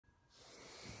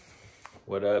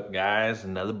What up, guys?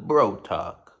 Another bro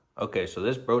talk. Okay, so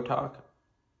this bro talk,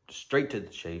 straight to the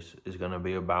chase, is going to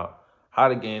be about how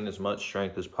to gain as much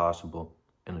strength as possible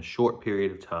in a short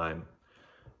period of time.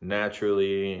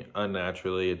 Naturally,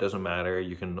 unnaturally, it doesn't matter.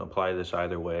 You can apply this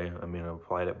either way. I mean, I've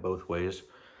applied it both ways.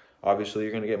 Obviously,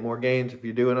 you're going to get more gains if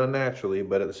you do it unnaturally,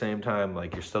 but at the same time,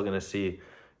 like, you're still going to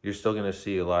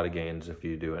see a lot of gains if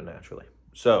you do it naturally.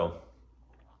 So,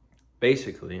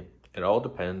 basically, it all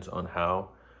depends on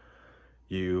how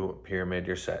you pyramid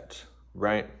your sets,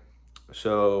 right?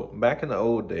 So back in the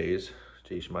old days,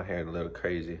 geez, my hair a little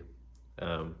crazy,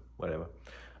 whatever.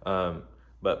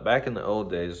 But back in the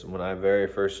old days, when I very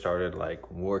first started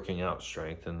like working out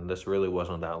strength, and this really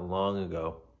wasn't that long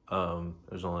ago,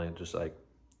 it was only just like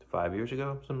 5 years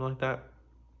ago, something like that.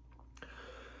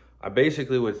 I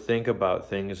basically would think about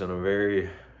things in a very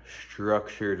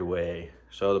structured way.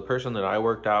 So the person that I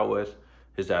worked out with,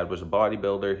 his dad was a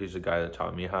bodybuilder. He's the guy that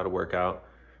taught me how to work out.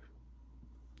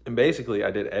 And basically,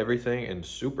 I did everything in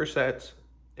supersets,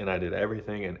 and I did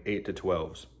everything in 8 to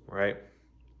 12s, right?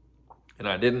 And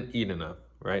I didn't eat enough,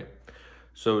 right?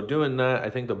 So doing that, I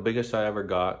think the biggest I ever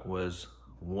got was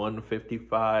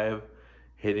 155,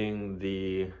 hitting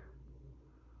the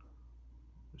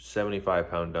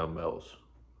 75-pound dumbbells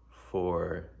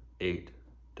for 8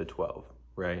 to 12.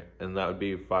 Right? And that would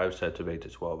be 5 sets of 8 to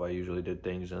 12. I usually did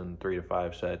things in 3 to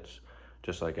 5 sets,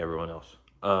 just like everyone else.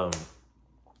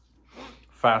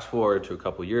 Fast forward to a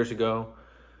couple years ago,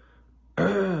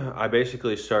 I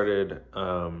basically started,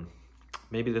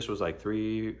 maybe this was like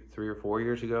three or 4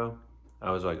 years ago. I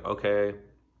was like, okay,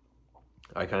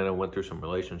 I kind of went through some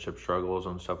relationship struggles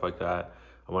and stuff like that.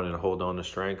 I wanted to hold on to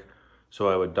strength. So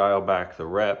I would dial back the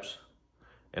reps,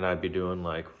 and I'd be doing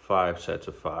like 5 sets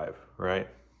of 5, right?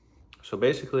 So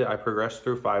basically, I progressed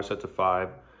through 5 sets of 5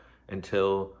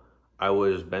 until I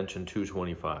was benching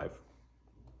 225,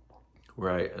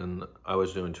 right? And I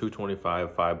was doing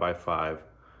 225, 5 by 5.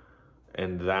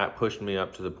 And that pushed me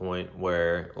up to the point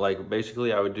where, like,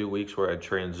 basically I would do weeks where I'd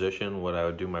transition what I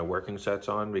would do my working sets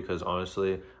on, because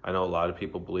honestly, I know a lot of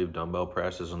people believe dumbbell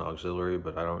press is an auxiliary,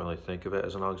 but I don't really think of it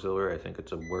as an auxiliary. I think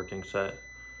it's a working set.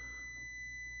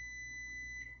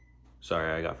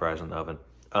 Sorry, I got fries in the oven.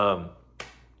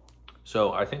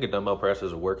 So I think a dumbbell press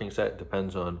is a working set. It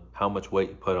depends on how much weight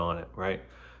you put on it, right?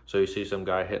 So you see some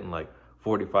guy hitting like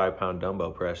 45-pound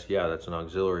dumbbell press. Yeah, that's an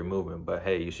auxiliary movement. But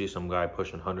hey, you see some guy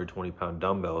pushing 120-pound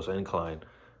dumbbells incline.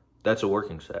 That's a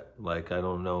working set. Like, I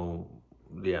don't know.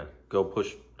 Yeah, go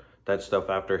push that stuff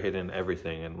after hitting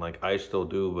everything. And like, I still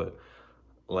do, but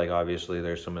like, obviously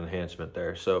there's some enhancement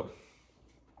there. So,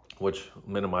 which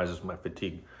minimizes my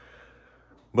fatigue.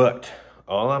 But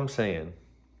all I'm saying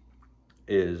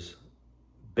is,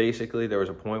 basically, there was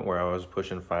a point where I was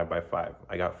pushing 5 by 5.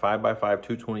 I got 5 by 5,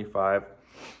 225.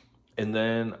 And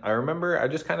then I remember I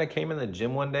just kind of came in the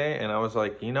gym one day and I was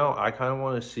like, you know, I kind of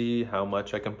want to see how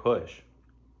much I can push.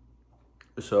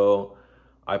 So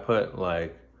I put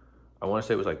like, I want to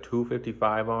say it was like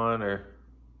 255 on, or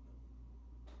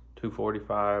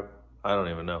 245. I don't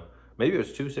even know. Maybe it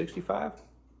was 265.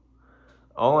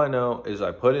 All I know is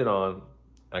I put it on.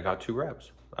 I got 2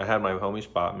 reps. I had my homie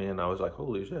spot me, and I was like,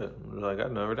 holy shit. I was like,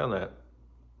 I've never done that.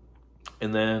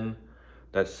 And then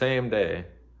that same day,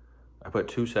 I put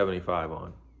 275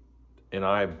 on, and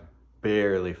I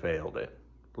barely failed it.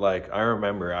 Like, I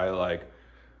remember I like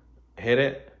hit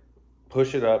it,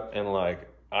 push it up, and like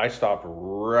I stopped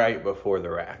right before the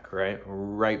rack, right?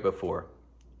 Right before.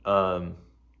 So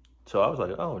I was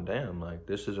like, oh, damn, like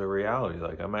this is a reality.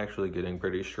 Like, I'm actually getting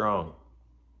pretty strong.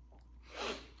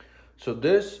 So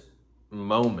this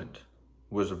moment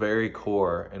was very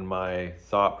core in my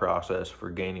thought process for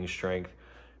gaining strength,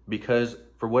 because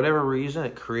for whatever reason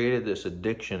it created this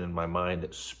addiction in my mind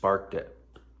that sparked it,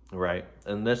 right?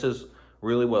 And this is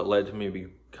really what led to me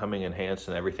becoming enhanced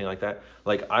and everything like that.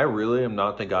 Like, I really am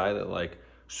not the guy that like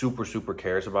super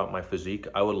cares about my physique.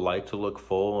 I would like to look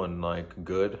full and like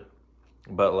good,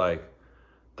 but like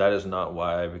that is not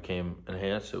why I became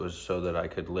enhanced. It was so that I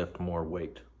could lift more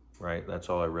weight, right? That's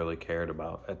all I really cared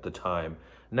about at the time.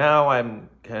 Now I'm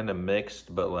kind of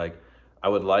mixed, but like I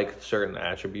would like certain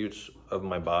attributes of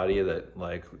my body that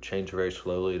like change very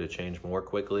slowly to change more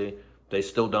quickly. They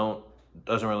still don't,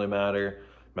 doesn't really matter.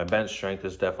 My bench strength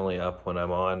is definitely up when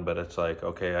I'm on, but it's like,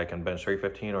 okay, I can bench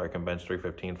 315 or I can bench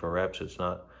 315 for reps. It's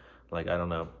not like, I don't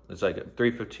know. It's like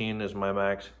 315 is my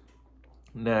max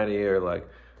natty, or like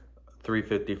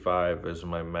 355 is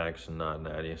my max not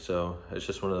natty. So it's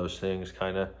just one of those things,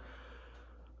 kind of.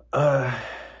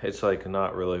 It's like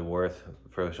not really worth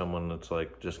for someone that's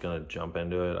like just gonna jump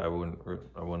into it. I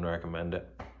wouldn't recommend it.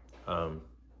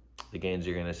 The gains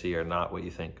you're gonna see are not what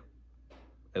you think.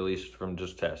 at least from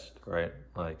just test, right?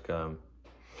 Like,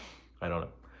 I don't know.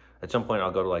 At some point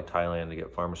I'll go to like Thailand to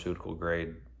get pharmaceutical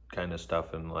grade kind of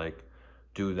stuff and like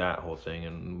do that whole thing,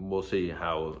 and we'll see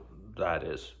how that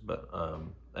is. But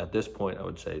at this point I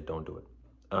would say don't do it.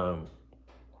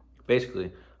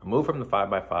 Basically, I moved from the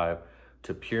 5x5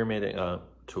 to pyramiding up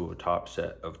to a top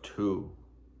set of 2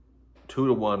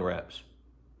 to 1 reps,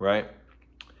 right?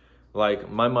 Like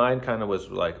my mind kind of was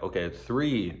like, okay,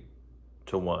 3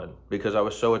 to 1, because I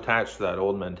was so attached to that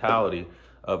old mentality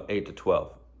of 8 to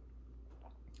 12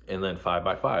 and then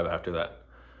 5x5 after that.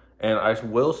 And I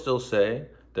will still say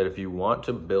that if you want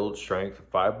to build strength,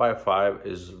 5x5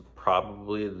 is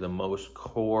probably the most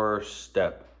core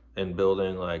step in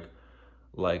building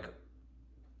like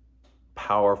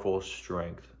powerful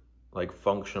strength, like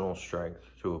functional strength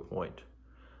to a point.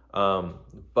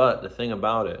 But the thing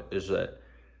about it is that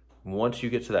once you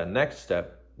get to that next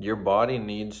step, your body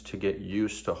needs to get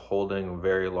used to holding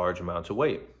very large amounts of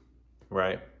weight,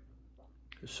 right?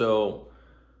 So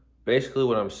basically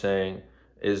what I'm saying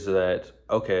is that,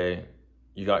 okay,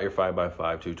 you got your 5x5,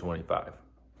 225.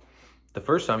 The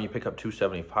first time you pick up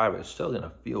 275, it's still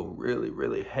gonna feel really,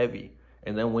 really heavy.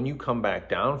 And then when you come back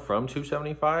down from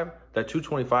 275, that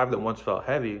 225 that once felt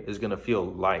heavy is gonna feel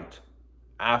light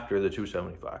after the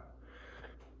 275.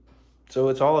 So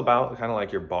it's all about kind of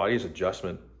like your body's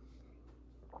adjustment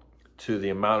to the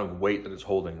amount of weight that it's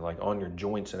holding, like on your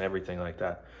joints and everything like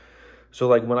that. So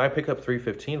like when I pick up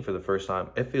 315 for the first time,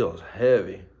 it feels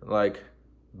heavy. Like,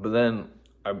 but then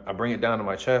I bring it down to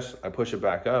my chest, I push it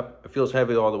back up. It feels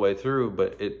heavy all the way through,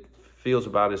 but it feels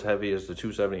about as heavy as the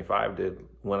 275 did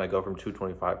when I go from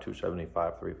 225,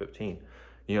 275, 315.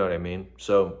 You know what I mean?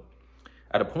 So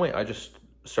at a point, I just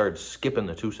started skipping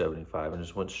the 275 and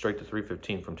just went straight to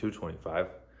 315 from 225.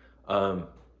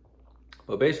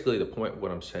 But basically the point,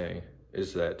 what I'm saying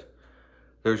is that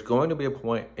there's going to be a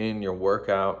point in your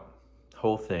workout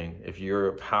whole thing, if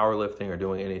you're powerlifting or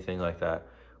doing anything like that,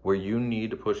 where you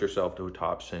need to push yourself to a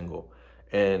top single.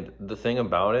 And the thing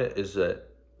about it is that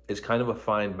it's kind of a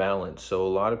fine balance. So a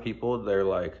lot of people, they're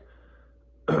like,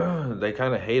 they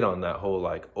kind of hate on that whole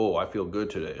like, oh, I feel good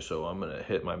today, so I'm gonna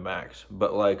hit my max.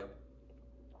 But like,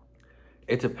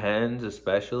 it depends,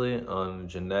 especially on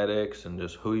genetics and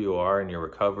just who you are and your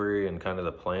recovery and kind of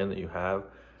the plan that you have.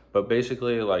 But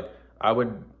basically, like,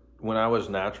 when I was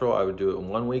natural, I would do it in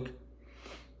 1 week.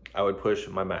 I would push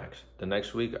my max. The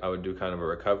next week, I would do kind of a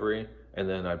recovery, and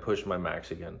then I'd push my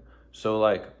max again. So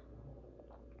like,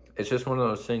 it's just one of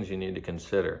those things you need to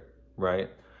consider, right?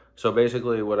 So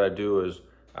basically what I do is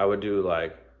I would do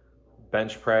like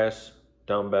bench press,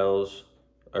 dumbbells,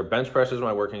 or bench press is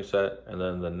my working set, and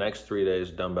then the next 3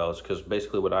 days dumbbells, because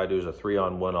basically what I do is a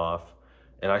 3-on, 1-off,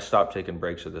 and I stopped taking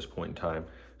breaks at this point in time.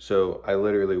 So I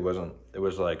literally it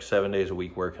was like 7 days a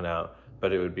week working out,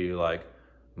 but it would be like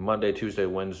Monday, Tuesday,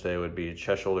 Wednesday would be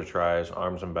chest, shoulder, tries,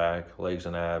 arms and back, legs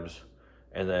and abs,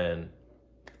 and then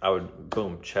I would,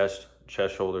 boom, chest,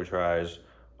 shoulder, tries,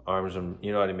 arms, and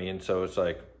you know what I mean? So it's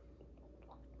like,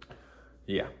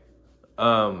 yeah.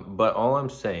 But all I'm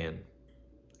saying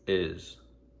is,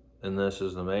 and this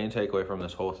is the main takeaway from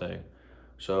this whole thing.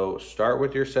 So start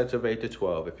with your sets of 8 to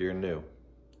 12 if you're new.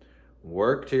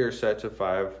 Work to your sets of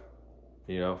 5,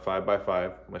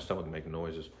 5x5. My stomach making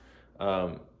noises.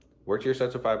 Work to your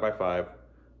sets of 5x5.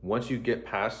 Once you get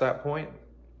past that point,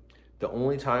 the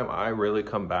only time I really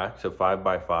come back to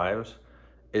 5x5s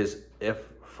is if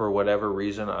for whatever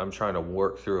reason I'm trying to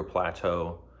work through a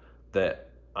plateau that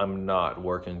I'm not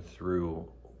working through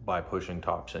by pushing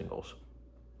top singles.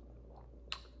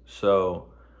 So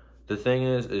the thing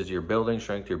is you're building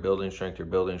strength, you're building strength, you're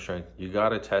building strength. You got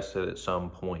to test it at some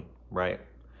point, right?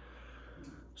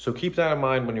 So keep that in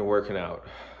mind when you're working out.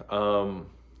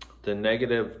 The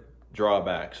negative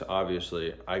drawbacks,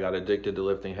 obviously, I got addicted to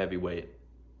lifting heavy weight.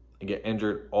 I get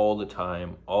injured all the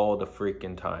time, all the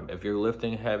freaking time. If you're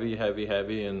lifting heavy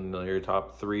in your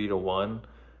top 3 to 1,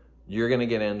 you're going to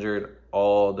get injured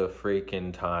all the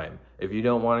freaking time. If you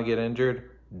don't want to get injured,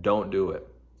 don't do it.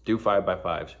 Do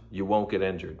 5x5s. You won't get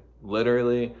injured.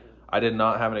 Literally, I did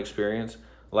not have an experience.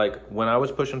 Like when I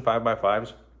was pushing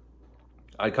 5x5s,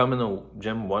 I'd come in the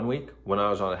gym 1 week when I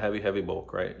was on a heavy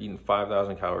bulk, right? Eating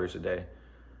 5,000 calories a day.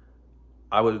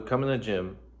 I would come in the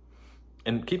gym,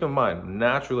 and keep in mind,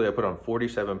 naturally I put on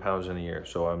 47 pounds in a year,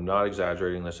 so I'm not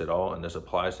exaggerating this at all, and this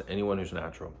applies to anyone who's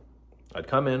natural. I'd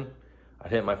come in,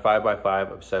 I'd hit my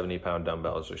 5x5 of 70-pound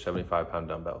dumbbells or 75-pound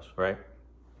dumbbells, right?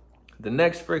 The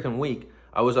next freaking week,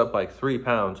 I was up like 3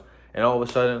 pounds, and all of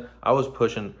a sudden, I was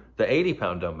pushing the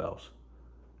 80-pound dumbbells.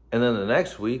 And then the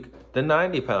next week, the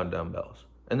 90-pound dumbbells.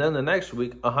 And then the next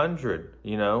week, 100,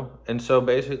 you know? And so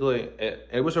basically,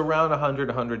 it was around 100,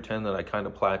 110 that I kind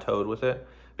of plateaued with it,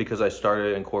 because I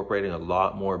started incorporating a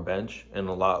lot more bench and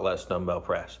a lot less dumbbell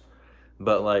press.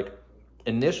 But like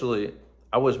initially,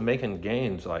 I was making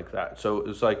gains like that. So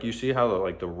it's like, you see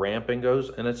how the ramping goes,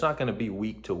 and it's not going to be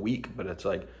week to week, but it's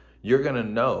like, you're going to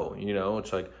know, you know,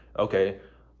 it's like, okay,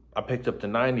 I picked up the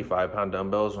 95-pound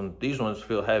dumbbells and these ones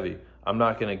feel heavy. I'm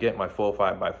not going to get my full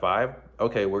 5x5.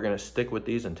 Okay, we're going to stick with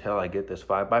these until I get this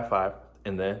 5x5.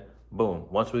 And then boom,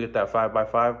 once we get that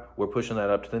 5x5, we're pushing that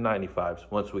up to the 95s.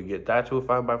 Once we get that to a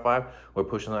 5x5, we're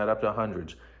pushing that up to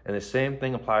 100s. And the same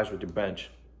thing applies with your bench,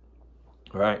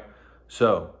 right?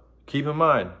 So keep in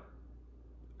mind,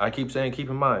 I keep saying keep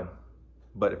in mind,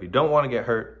 but if you don't want to get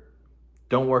hurt,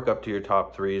 don't work up to your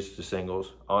top threes to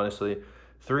singles. Honestly,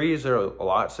 threes are a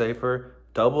lot safer.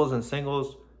 Doubles and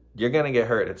singles, you're going to get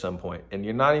hurt at some point, and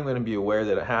you're not even going to be aware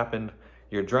that it happened.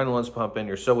 Your adrenaline's pumping.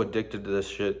 You're so addicted to this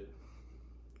shit,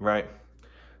 right?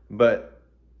 But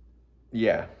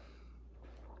yeah,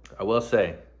 I will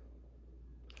say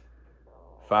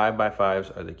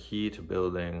 5x5s are the key to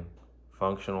building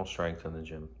functional strength in the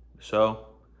gym. So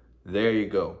there you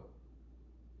go.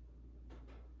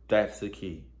 That's the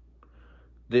key.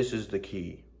 This is the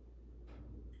key.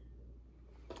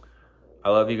 I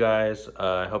love you guys.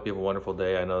 I hope you have a wonderful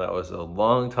day. I know that was a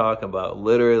long talk about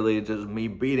literally just me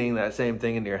beating that same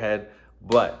thing into your head.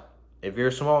 But if you're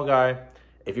a small guy,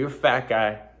 if you're a fat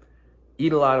guy,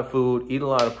 eat a lot of food, eat a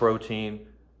lot of protein,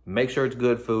 make sure it's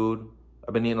good food.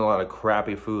 I've been eating a lot of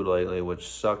crappy food lately, which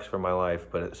sucks for my life.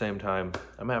 But at the same time,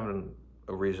 I'm having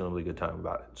a reasonably good time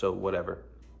about it. So whatever.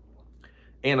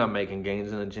 And I'm making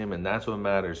gains in the gym, and that's what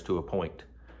matters to a point.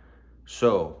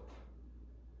 So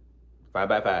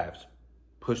 5x5s.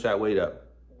 Push that weight up.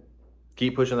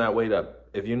 Keep pushing that weight up.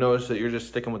 If you notice that you're just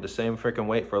sticking with the same freaking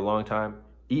weight for a long time,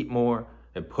 eat more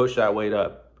and push that weight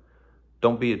up.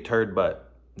 Don't be a turd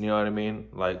butt. You know what I mean?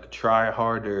 Like, try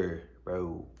harder,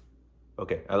 bro.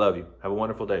 Okay, I love you. Have a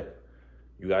wonderful day.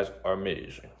 You guys are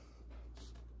amazing.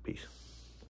 Peace.